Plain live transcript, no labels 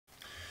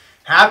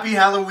Happy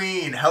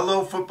Halloween!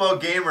 Hello, football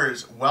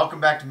gamers. Welcome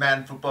back to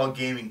Madden Football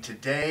Gaming.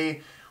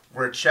 Today,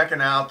 we're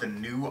checking out the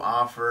new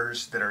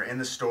offers that are in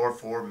the store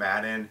for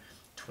Madden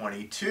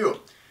 22.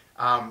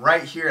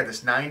 Right here,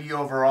 this 90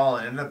 overall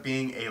ended up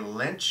being a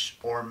Lynch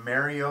or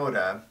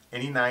Mariota,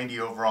 any 90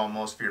 overall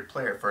most feared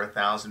player for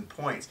 1,000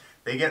 points.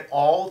 They get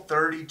all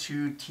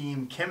 32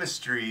 team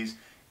chemistries,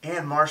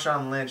 and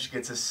Marshawn Lynch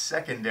gets a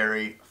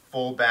secondary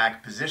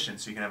fullback position.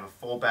 So you can have a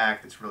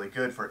fullback that's really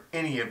good for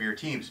any of your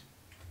teams.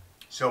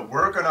 So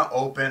we're going to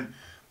open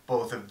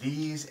both of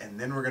these, and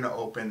then we're going to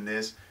open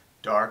this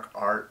Dark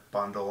Art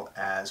bundle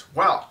as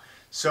well.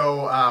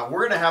 So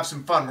we're going to have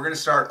some fun. We're going to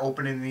start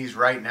opening these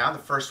right now. The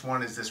first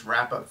one is this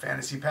Wrap-Up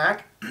Fantasy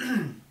Pack.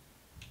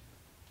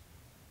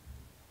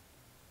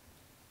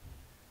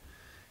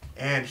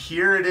 And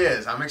here it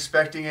is. I'm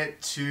expecting it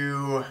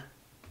to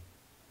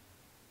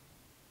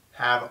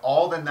have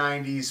all the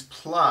 90s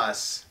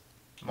plus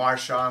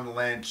Marshawn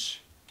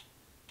Lynch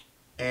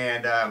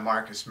and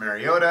Marcus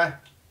Mariota.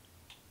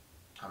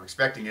 I'm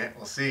expecting it.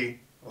 We'll see.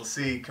 We'll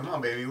see. Come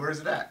on, baby. Where's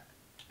it at?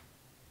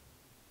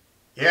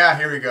 Yeah,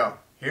 here we go.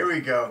 Here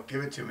we go.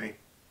 Give it to me.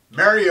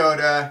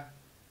 Mariota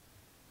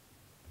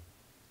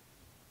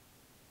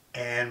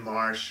and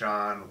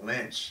Marshawn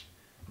Lynch.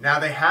 Now,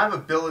 they have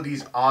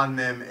abilities on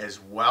them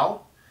as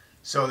well.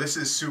 So this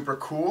is super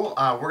cool.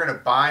 We're going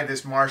to buy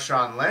this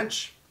Marshawn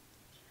Lynch.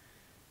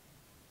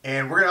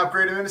 And we're going to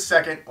upgrade him in a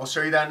second. We'll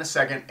show you that in a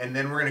second. And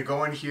then we're going to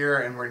go in here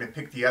and we're going to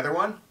pick the other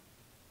one.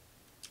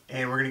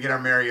 And we're going to get our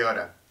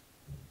Mariota.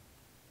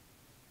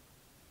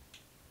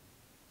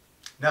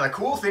 Now the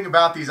cool thing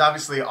about these,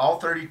 obviously all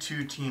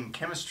 32 team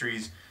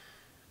chemistries,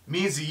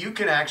 means that you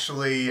can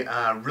actually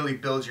really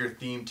build your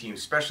theme team,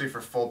 especially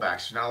for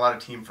fullbacks. There's not a lot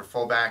of teams for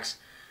fullbacks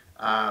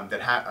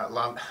that have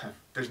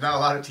there's not a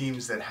lot of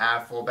teams that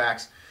have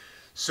fullbacks.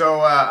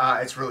 So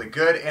it's really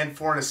good. And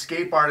for an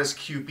escape artist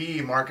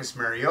QB, Marcus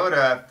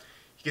Mariota,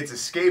 he gets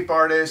escape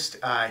artist.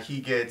 He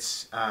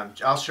gets,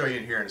 I'll show you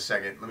in here in a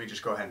second. Let me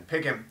just go ahead and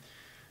pick him.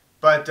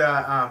 But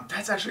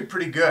that's actually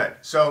pretty good.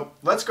 So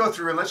let's go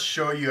through and let's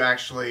show you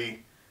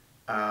actually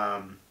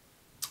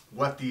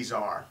what these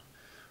are.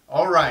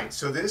 All right,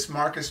 so this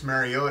Marcus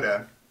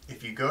Mariota,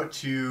 if you go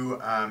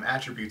to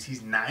attributes,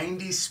 he's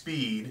 90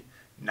 speed,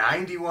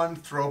 91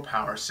 throw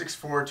power, 6'4",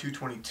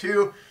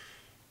 222.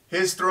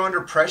 His throw under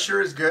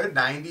pressure is good,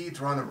 90.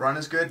 Throw on the run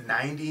is good,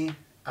 90.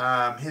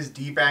 His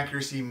deep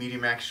accuracy,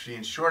 medium accuracy,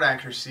 and short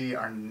accuracy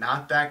are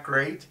not that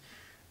great.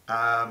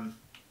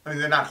 I mean,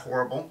 they're not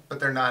horrible, but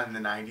they're not in the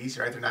 90s,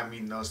 right? They're not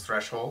meeting those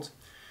thresholds.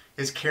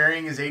 His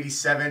carrying is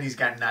 87. He's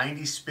got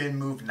 90 spin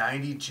move,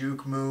 90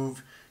 juke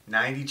move,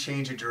 90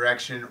 change of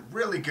direction.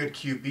 Really good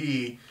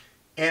QB.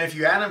 And if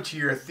you add him to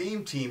your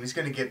theme team, he's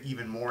going to get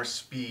even more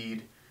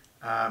speed,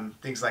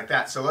 things like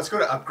that. So let's go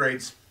to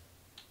upgrades.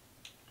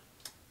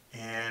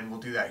 And we'll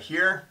do that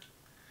here.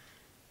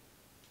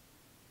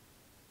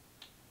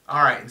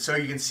 All right, and so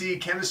you can see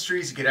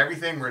chemistries, you get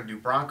everything. We're going to do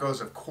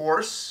Broncos, of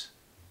course.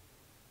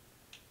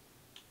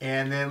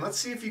 And then let's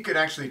see if you could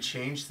actually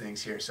change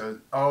things here. So,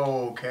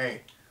 oh,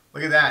 okay.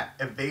 Look at that.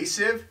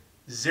 Evasive,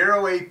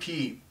 0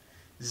 AP.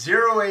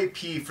 0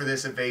 AP for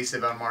this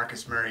evasive on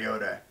Marcus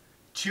Mariota.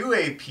 2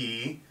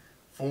 AP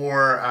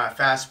for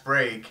fast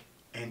break,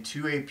 and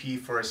 2 AP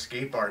for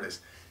escape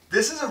artist.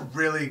 This is a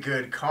really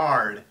good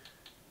card.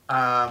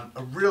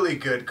 A really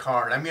good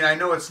card. I mean, I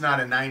know it's not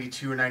a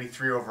 92 or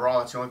 93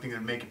 overall. It's the only thing that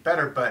would make it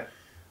better, but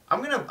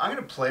I'm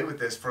gonna play with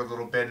this for a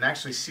little bit and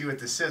actually see what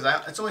this is.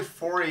 It's only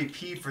 4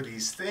 AP for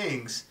these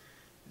things,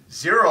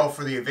 0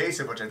 for the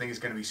evasive, which I think is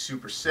going to be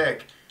super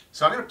sick.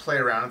 So I'm going to play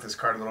around with this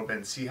card a little bit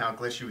and see how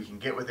glitchy we can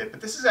get with it.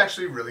 But this is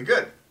actually really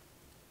good.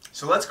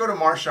 So let's go to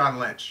Marshawn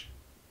Lynch.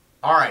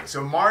 All right,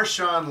 so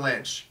Marshawn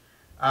Lynch,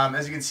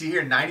 as you can see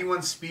here,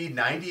 91 speed,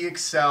 90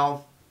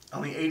 excel,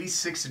 only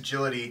 86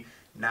 agility,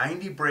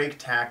 90 break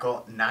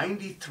tackle,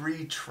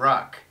 93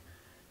 truck.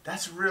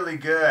 That's really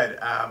good.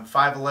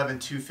 5'11",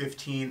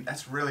 215.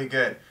 That's really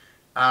good.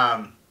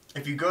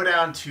 If you go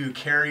down to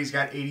carry, he's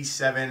got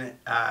 87,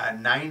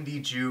 90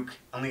 juke,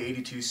 only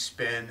 82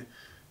 spin.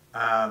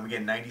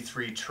 Again,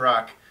 93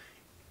 truck.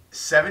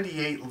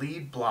 78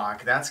 lead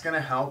block. That's going to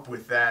help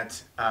with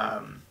that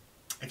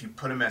if you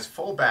put him as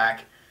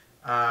fullback.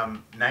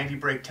 90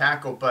 break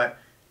tackle. But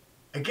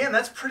again,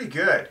 that's pretty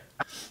good.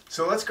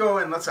 So let's go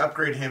and let's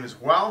upgrade him as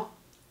well.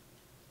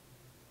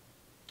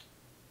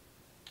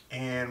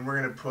 And we're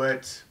going to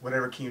put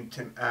whatever team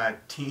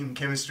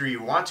chemistry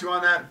you want to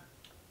on that.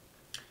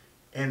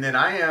 And then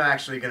I am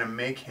actually going to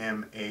make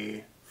him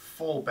a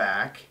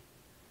fullback.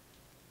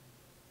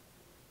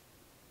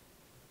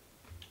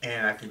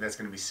 And I think that's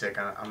going to be sick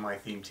on my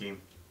theme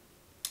team.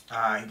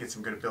 He gets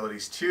some good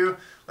abilities too.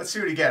 Let's see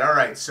what he get. All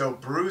right, so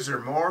Bruiser,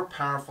 more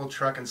powerful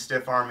truck and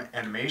stiff arm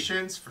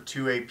animations for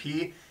 2 AP.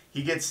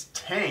 He gets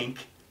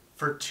Tank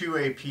for 2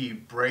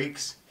 AP,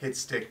 breaks, hit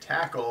stick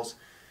tackles,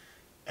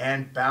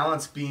 and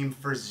Balance Beam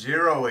for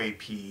 0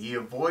 AP. He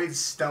avoids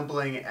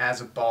stumbling as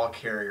a ball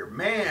carrier.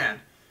 Man,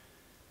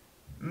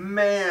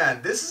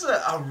 this is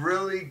a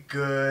really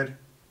good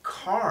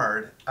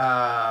card.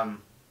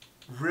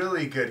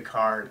 Really good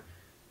card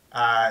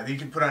that you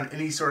can put on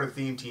any sort of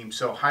theme team,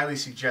 so highly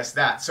suggest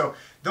that. So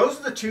those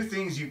are the two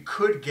things you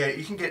could get.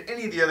 You can get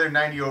any of the other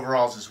 90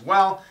 overalls as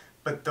well,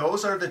 but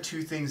those are the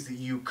two things that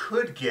you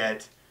could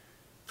get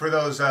for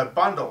those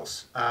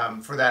bundles,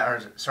 for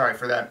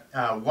that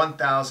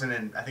 1,000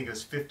 and I think it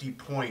was 50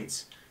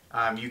 points.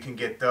 You can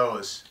get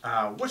those,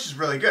 which is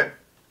really good.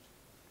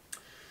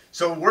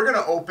 So we're going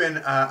to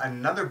open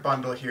another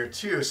bundle here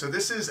too. So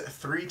this is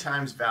 3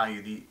 times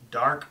value, the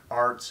Dark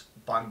Arts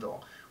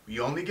bundle. We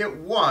only get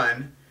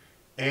one,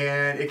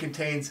 and it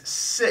contains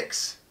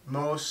 6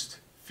 most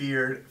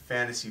feared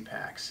fantasy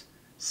packs.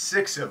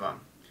 6 of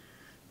them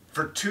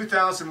for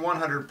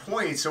 2,100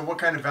 points. So what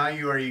kind of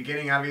value are you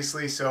getting?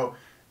 Obviously, so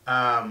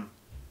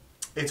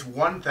it's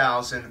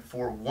 1,000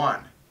 for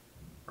 1,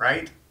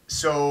 right?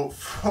 So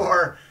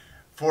for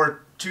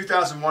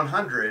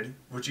 2,100,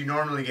 which you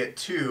normally get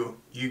 2,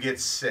 you get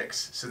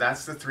 6. So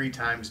that's the 3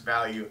 times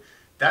value.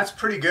 That's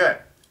pretty good.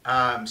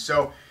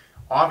 So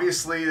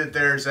obviously that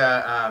there's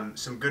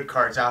some good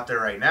cards out there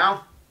right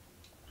now.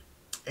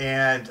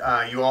 And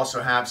you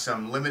also have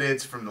some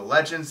limiteds from the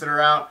Legends that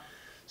are out.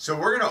 So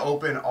we're going to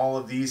open all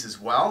of these as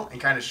well and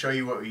kind of show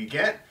you what you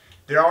get.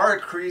 There are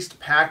increased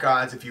pack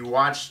odds. If you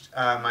watched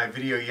my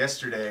video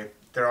yesterday,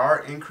 there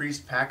are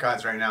increased pack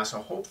odds right now.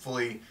 So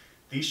hopefully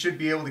these should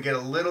be able to get a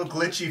little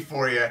glitchy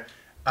for you.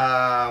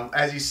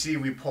 As you see,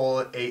 we pull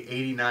a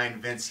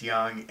 89 Vince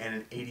Young and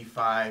an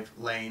 85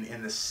 Lane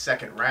in the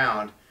second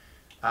round.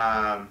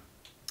 And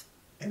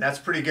that's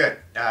pretty good.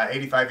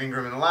 85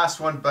 Ingram in the last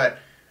one, but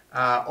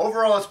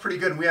overall it's pretty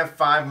good. We have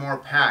 5 more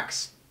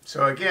packs.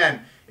 So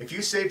again, if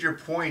you saved your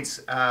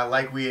points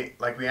like we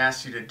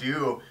asked you to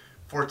do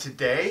for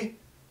today,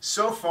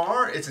 so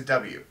far it's a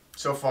W.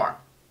 So far.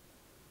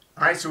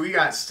 All right, so we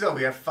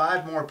have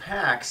 5 more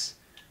packs.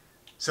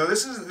 So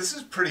this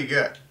is pretty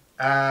good.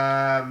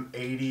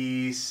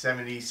 80,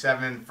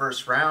 77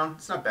 first round.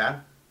 It's not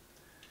bad.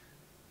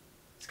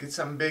 Let's get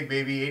something big,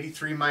 baby.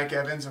 83 Mike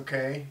Evans.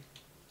 Okay.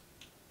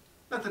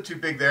 Nothing too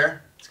big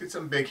there. Let's get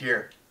something big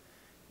here.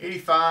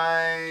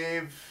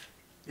 85.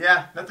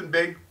 Yeah, nothing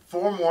big.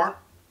 4 more.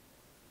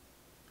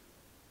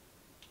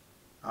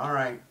 All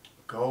right.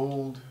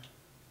 Gold.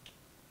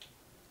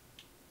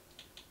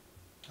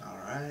 All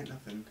right.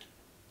 Nothing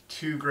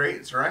too great.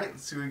 It's all right.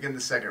 Let's see what we get in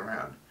the second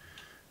round.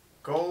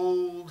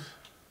 Gold.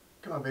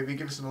 Come on, baby.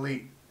 Give us an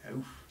elite.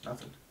 Oof.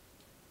 Nothing.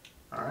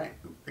 All right.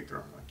 Ooh, picked the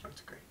wrong one.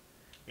 That's okay.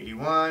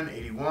 81.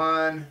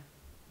 81.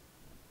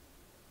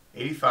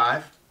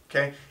 85.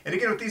 Okay, and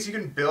again with these you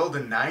can build a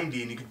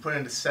 90 and you can put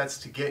into sets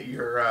to get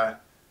your a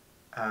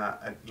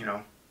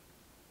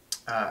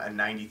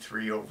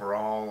 93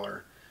 overall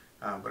or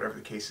whatever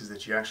the case is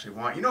that you actually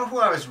want. You know who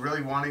I was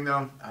really wanting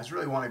though? I was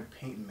really wanting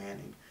Peyton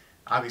Manning.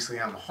 Obviously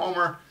I'm a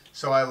homer,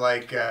 so I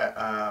like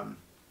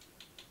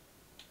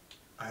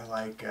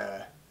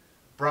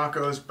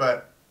Broncos,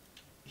 but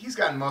he's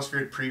gotten most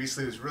feared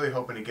previously. Was really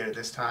hoping to get it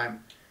this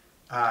time.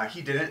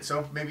 He didn't,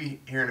 so maybe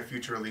here in a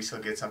future release he'll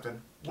get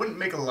something. Wouldn't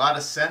make a lot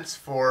of sense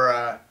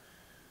for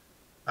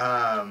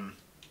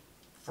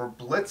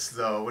Blitz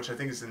though, which I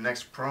think is the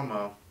next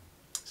promo.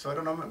 So I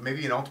don't know,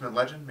 maybe an Ultimate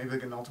Legend. Maybe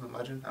like an Ultimate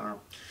Legend. I don't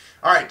know.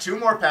 All right, 2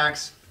 more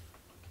packs.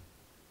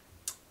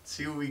 Let's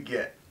see what we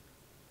get.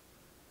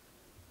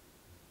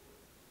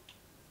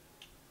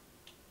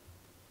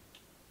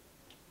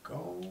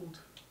 Gold.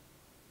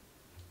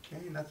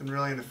 Okay, nothing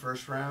really in the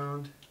first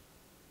round.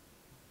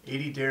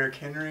 80 Derrick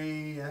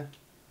Henry. Yeah,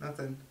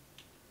 nothing.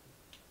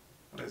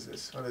 What is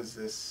this? What is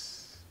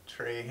this?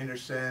 Trey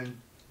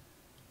Henderson.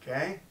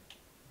 Okay.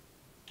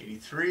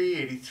 83,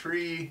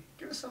 83.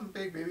 Give us something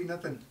big, baby.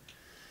 Nothing.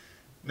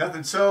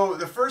 Nothing. So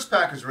the first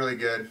pack was really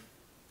good.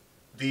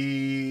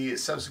 The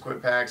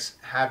subsequent packs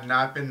have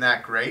not been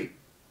that great.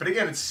 But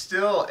again, it's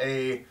still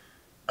a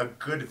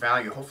good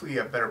value. Hopefully you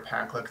have better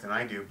pack luck than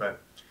I do,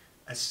 but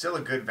it's still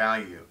a good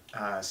value.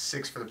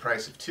 6 for the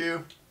price of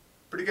 2.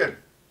 Pretty good.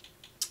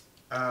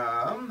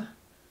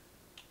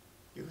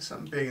 Give us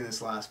something big in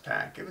this last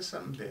pack. Give us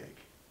something big.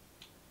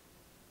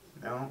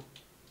 No.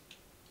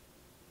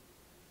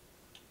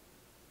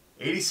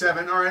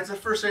 87. All right, it's the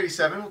first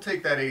 87. We'll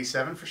take that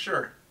 87 for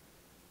sure.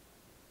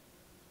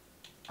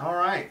 All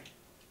right.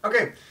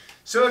 Okay.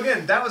 So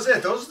again, that was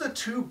it. Those are the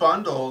 2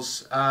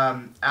 bundles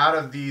out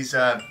of these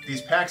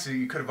packs that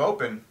you could have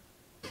opened.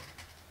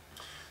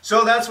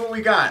 So that's what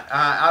we got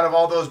out of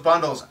all those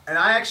bundles, and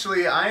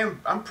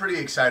I'm pretty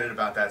excited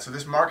about that. So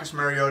this Marcus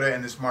Mariota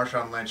and this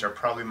Marshawn Lynch are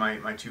probably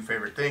my 2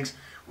 favorite things.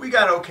 We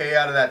got okay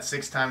out of that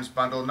 6 times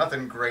bundle,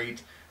 nothing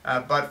great,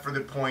 but for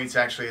the points,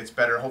 actually, it's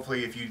better.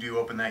 Hopefully, if you do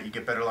open that, you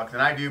get better luck than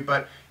I do,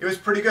 but it was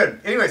pretty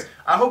good. Anyways,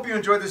 I hope you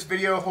enjoyed this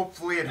video.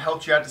 Hopefully, it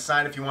helped you out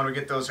decide if you want to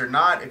get those or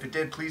not. If it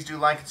did, please do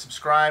like and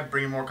subscribe.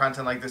 Bring more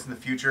content like this in the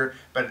future.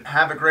 But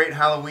have a great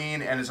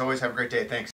Halloween, and as always, have a great day. Thanks.